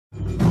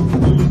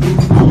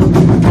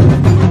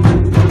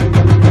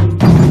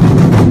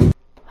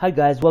Hi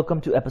guys,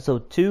 welcome to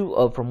episode 2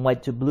 of From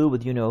White to Blue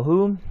with You Know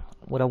Who.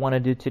 What I want to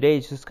do today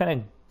is just kind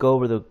of go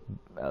over the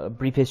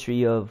brief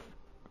history of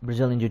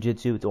Brazilian Jiu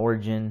Jitsu, its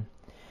origin,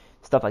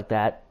 stuff like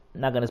that.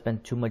 I'm not going to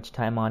spend too much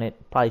time on it.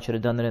 Probably should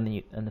have done that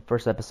in the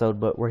first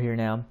episode, but we're here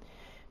now.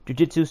 Jiu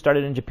Jitsu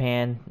started in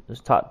Japan. It was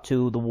taught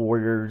to the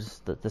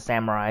warriors, the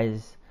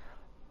samurais,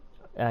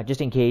 just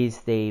in case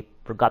they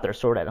forgot their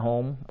sword at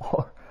home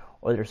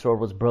or their sword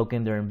was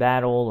broken during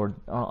battle or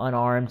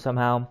unarmed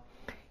somehow.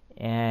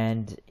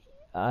 And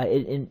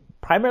it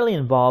primarily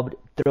involved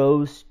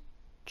throws,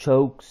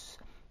 chokes,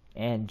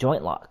 and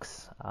joint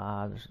locks.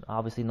 There's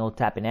obviously no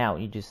tapping out.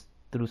 You just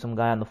threw some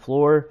guy on the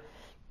floor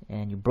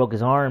and you broke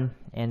his arm,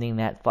 ending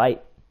that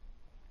fight.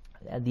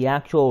 The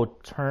actual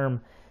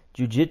term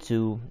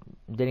jiu-jitsu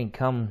didn't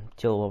come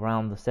till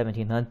around the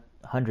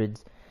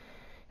 1700s.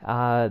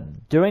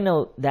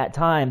 During that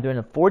time, during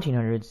the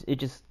 1400s, it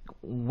just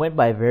went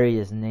by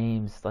various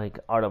names like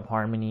Art of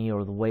Harmony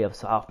or the Way of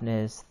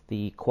Softness,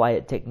 the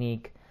Quiet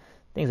Technique,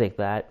 things like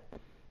that.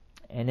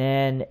 And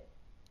then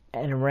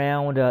at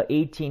around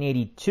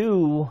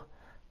 1882,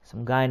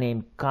 some guy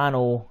named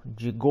Kano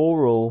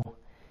Jigoro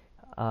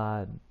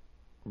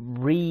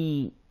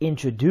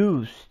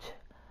reintroduced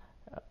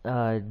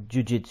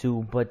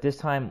jiu-jitsu, but this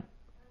time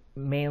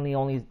mainly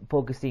only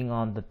focusing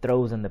on the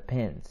throws and the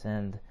pins,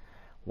 and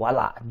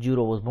voila,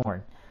 judo was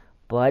born.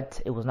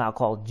 But it was not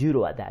called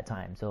judo at that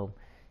time, so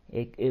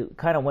it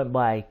kind of went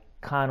by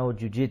Kano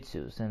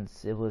Jiu-Jitsu,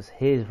 since it was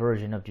his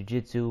version of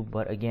Jiu-Jitsu,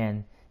 but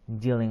again,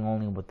 dealing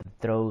only with the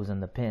throws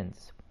and the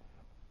pins.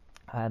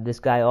 This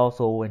guy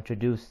also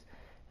introduced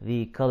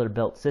the color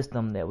belt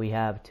system that we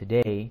have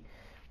today,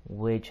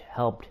 which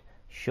helped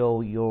show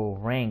your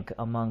rank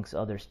amongst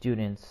other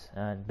students,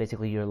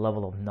 basically your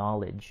level of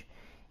knowledge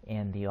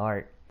in the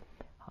art.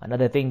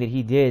 Another thing that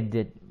he did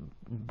that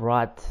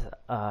brought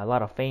a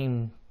lot of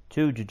fame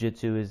to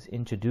Jiu-Jitsu is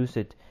introduce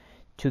it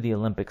to the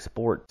Olympic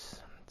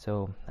sports.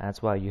 So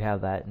that's why you have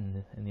that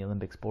in the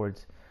Olympic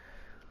sports.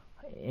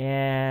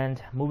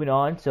 And moving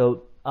on,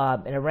 so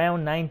in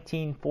around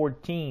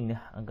 1914,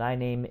 a guy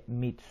named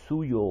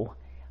Mitsuyo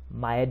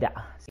Maeda,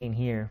 seen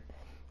here,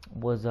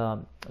 was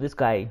this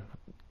guy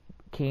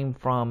came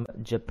from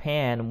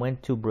Japan,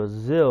 went to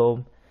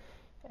Brazil,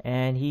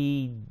 and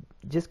he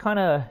just kind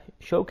of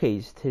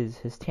showcased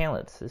his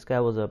talents. This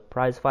guy was a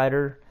prize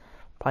fighter,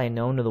 probably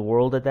known to the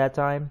world at that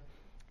time.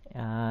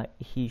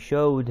 He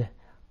showed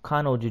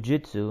Kano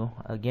Jiu-Jitsu,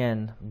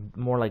 again,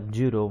 more like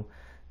judo,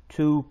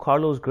 to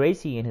Carlos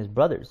Gracie and his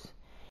brothers.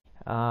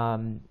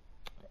 And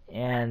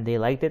they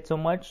liked it so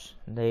much,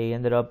 they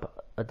ended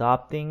up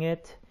adopting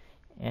it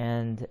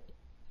and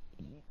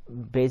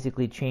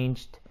basically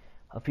changed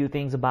a few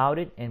things about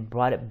it and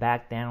brought it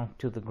back down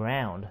to the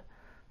ground.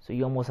 So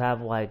you almost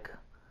have like,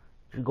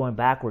 you're going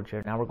backwards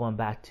here. Now we're going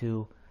back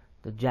to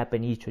the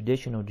Japanese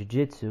traditional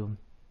jiu-jitsu.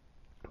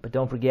 But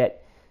don't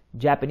forget,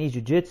 Japanese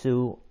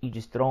jiu-jitsu, you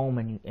just throw them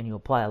and you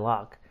apply a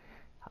lock.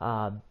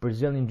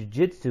 Brazilian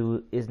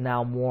jiu-jitsu is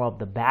now more of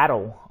the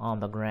battle on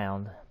the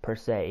ground, per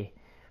se.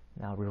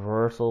 Now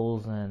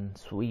reversals and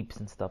sweeps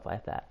and stuff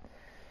like that.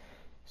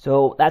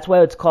 So that's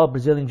why it's called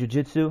Brazilian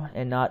jiu-jitsu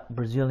and not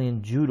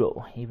Brazilian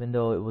judo. Even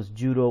though it was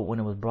judo when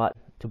it was brought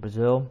to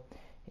Brazil,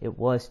 it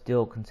was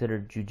still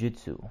considered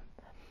jiu-jitsu.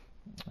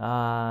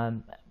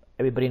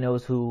 Everybody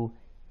knows who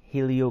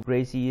Helio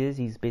Gracie is.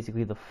 He's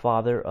basically the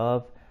father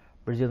of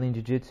Brazilian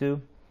Jiu-Jitsu.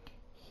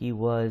 He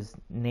was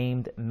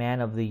named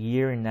Man of the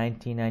Year in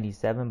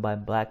 1997 by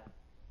Black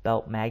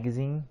Belt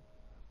Magazine.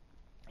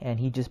 And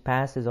he just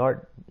passed his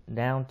art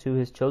down to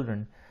his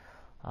children.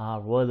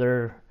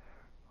 Royler,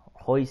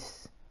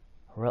 Hoist,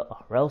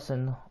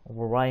 Relson,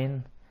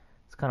 Ryan.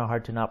 It's kind of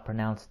hard to not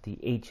pronounce the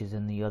H's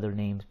in the other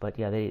names. But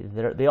yeah,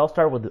 they all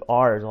start with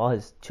R's. All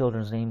his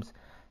children's names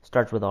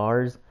starts with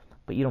R's.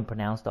 But you don't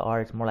pronounce the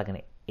R. It's more like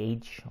an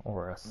H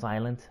or a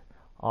silent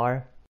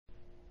R.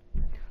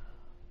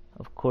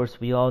 Of course,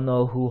 we all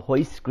know who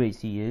Hoist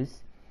Gracie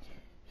is.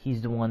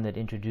 He's the one that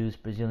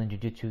introduced Brazilian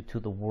Jiu-Jitsu to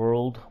the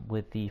world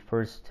with the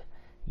first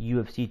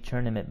UFC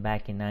tournament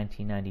back in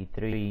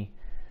 1993.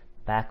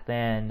 Back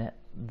then,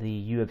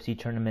 the UFC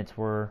tournaments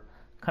were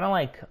kind of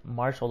like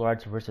martial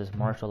arts versus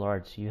martial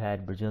arts. You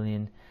had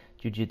Brazilian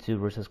Jiu-Jitsu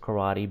versus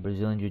karate,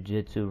 Brazilian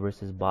Jiu-Jitsu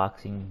versus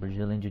boxing,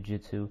 Brazilian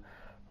Jiu-Jitsu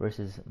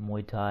versus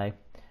Muay Thai,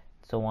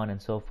 so on and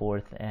so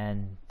forth.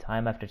 And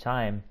time after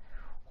time,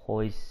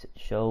 Hoist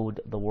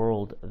showed the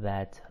world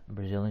that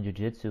Brazilian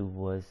Jiu-Jitsu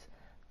was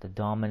the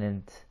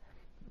dominant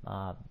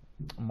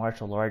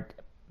martial art,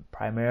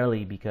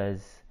 primarily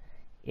because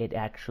it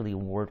actually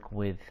worked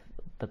with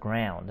the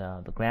ground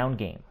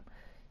game.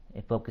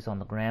 It focused on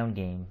the ground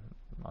game.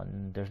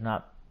 There's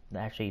not,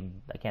 actually,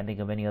 I can't think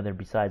of any other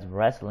besides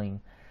wrestling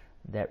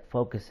that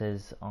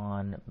focuses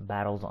on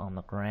battles on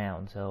the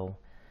ground. So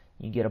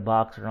you get a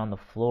boxer on the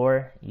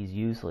floor, he's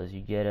useless.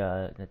 You get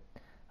a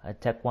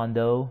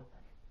taekwondo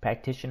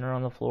practitioner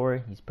on the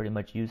floor, he's pretty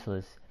much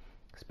useless,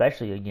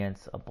 especially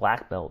against a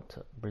black belt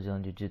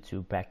Brazilian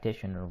Jiu-Jitsu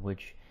practitioner,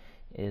 which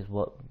is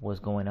what was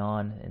going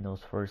on in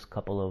those first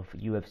couple of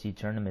UFC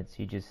tournaments.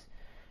 You just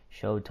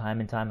showed time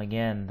and time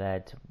again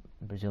that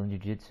Brazilian Jiu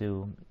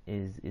Jitsu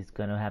is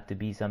going to have to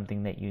be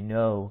something that you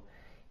know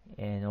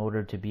in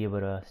order to be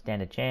able to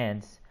stand a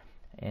chance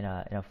in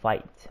a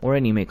fight or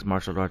any mixed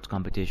martial arts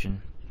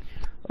competition.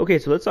 Okay,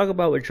 so let's talk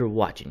about what you're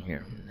watching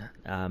here.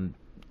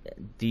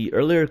 The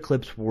earlier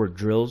clips were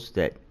drills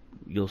that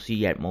you'll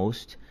see at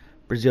most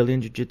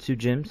Brazilian Jiu Jitsu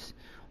gyms.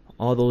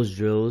 All those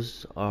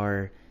drills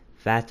are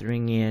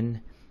factoring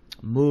in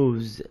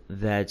moves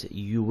that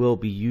you will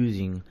be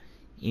using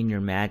in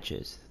your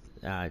matches.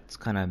 It's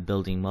kind of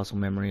building muscle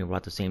memory while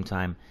at the same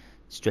time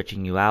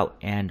stretching you out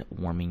and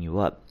warming you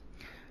up.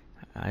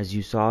 As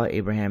you saw,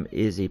 Abraham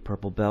is a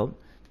purple belt.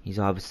 He's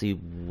obviously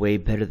way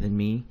better than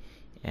me,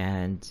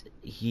 and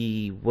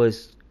he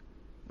was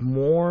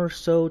more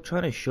so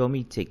trying to show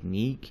me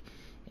technique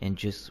and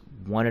just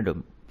wanted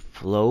to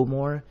flow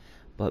more.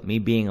 But me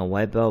being a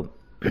white belt,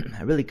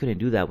 I really couldn't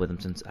do that with him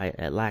since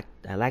I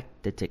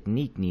lacked the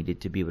technique needed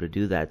to be able to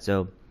do that.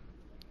 So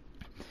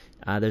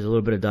there's a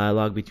little bit of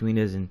dialogue between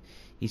us, and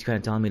he's kind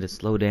of telling me to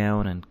slow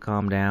down and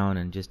calm down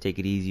and just take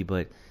it easy.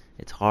 But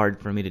it's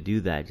hard for me to do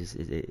that.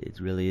 It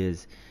really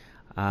is.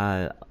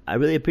 I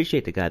really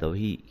appreciate the guy though.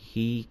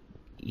 He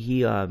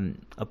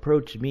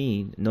approached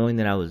me knowing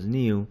that I was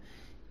new,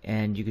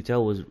 and you could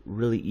tell was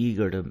really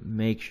eager to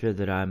make sure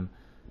that I'm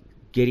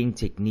getting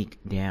technique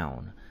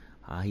down.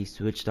 He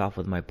switched off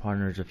with my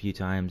partners a few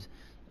times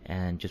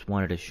and just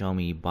wanted to show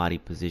me body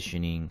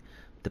positioning,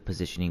 the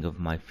positioning of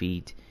my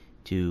feet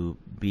to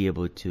be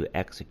able to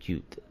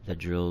execute the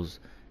drills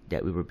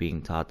that we were being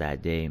taught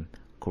that day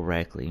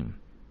correctly.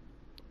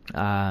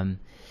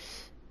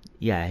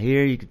 Yeah,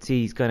 here you can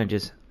see he's kind of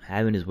just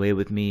having his way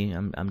with me.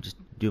 I'm just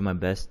doing my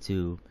best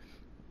to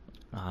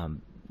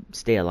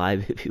stay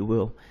alive, if you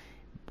will.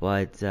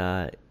 But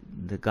the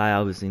guy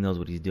obviously knows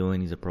what he's doing.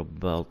 He's a purple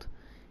belt.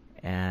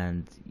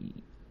 And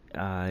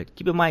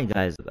keep in mind,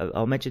 guys,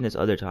 I'll mention this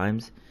other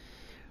times.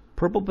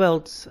 Purple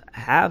belts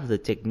have the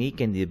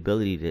technique and the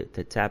ability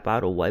to tap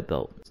out a white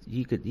belt.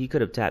 He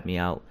could have tapped me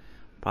out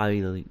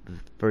probably the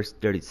first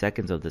 30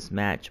 seconds of this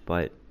match,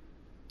 but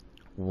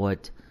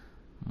what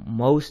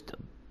most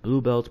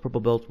blue belts,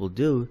 purple belts will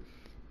do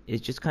is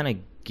just kind of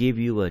give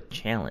you a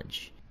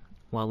challenge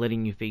while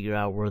letting you figure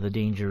out where the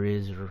danger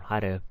is or how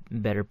to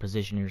better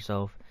position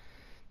yourself.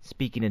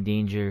 Speaking of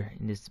danger,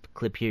 in this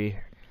clip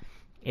here,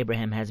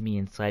 Abraham has me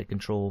in side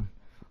control,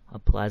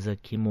 applies a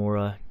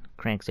Kimura,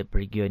 cranks it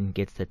pretty good and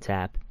gets the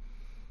tap.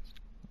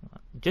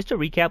 Just to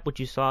recap what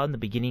you saw in the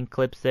beginning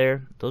clips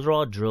there, those are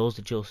all drills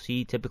that you'll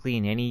see typically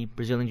in any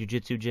Brazilian Jiu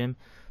Jitsu gym.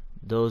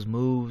 Those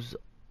moves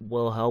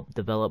will help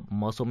develop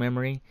muscle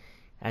memory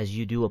as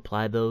you do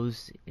apply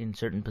those in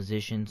certain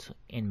positions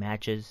in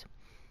matches.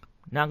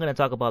 Not going to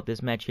talk about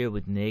this match here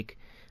with Nick.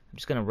 I'm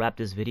just going to wrap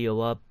this video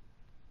up.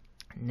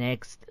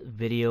 Next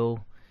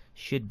video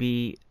should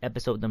be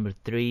episode number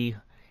 3.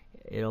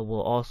 It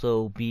will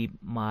also be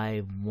my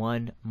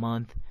 1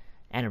 month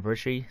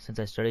anniversary since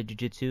I started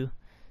Jiu-Jitsu.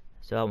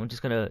 So I'm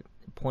just going to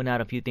point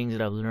out a few things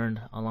that I've learned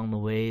along the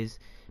ways,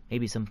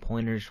 maybe some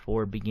pointers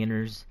for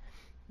beginners,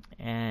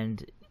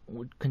 and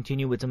we'll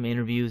continue with some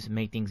interviews and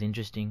make things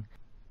interesting.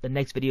 The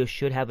next video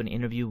should have an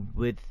interview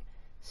with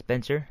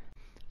Spencer.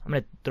 I'm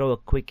going to throw a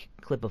quick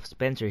clip of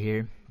Spencer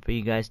here for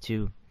you guys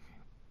to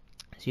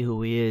see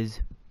who he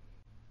is.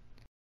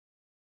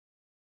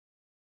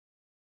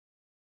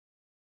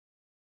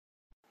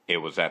 It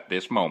was at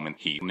this moment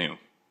he knew.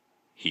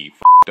 He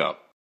f***ed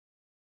up.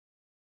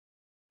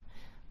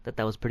 Thought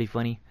that was pretty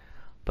funny.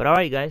 But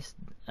alright guys,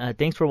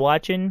 thanks for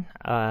watching.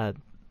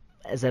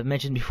 As I've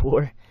mentioned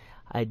before,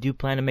 I do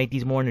plan to make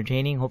these more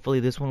entertaining. Hopefully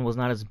this one was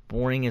not as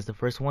boring as the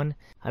first one.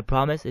 I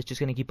promise it's just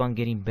going to keep on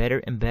getting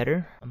better and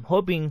better. I'm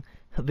hoping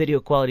video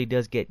quality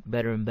does get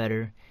better and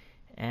better.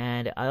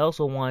 And I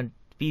also want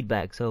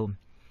feedback. So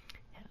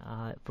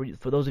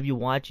for those of you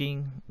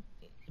watching,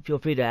 feel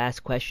free to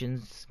ask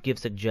questions, give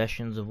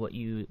suggestions of what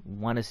you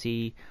want to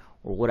see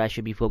or what I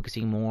should be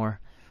focusing more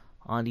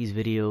on these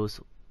videos,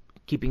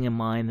 keeping in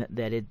mind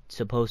that it's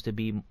supposed to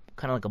be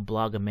kind of like a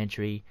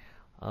blogomentary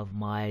of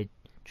my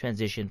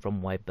transition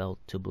from white belt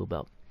to blue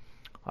belt.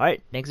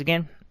 Alright, thanks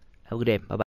again. Have a good day. Bye-bye.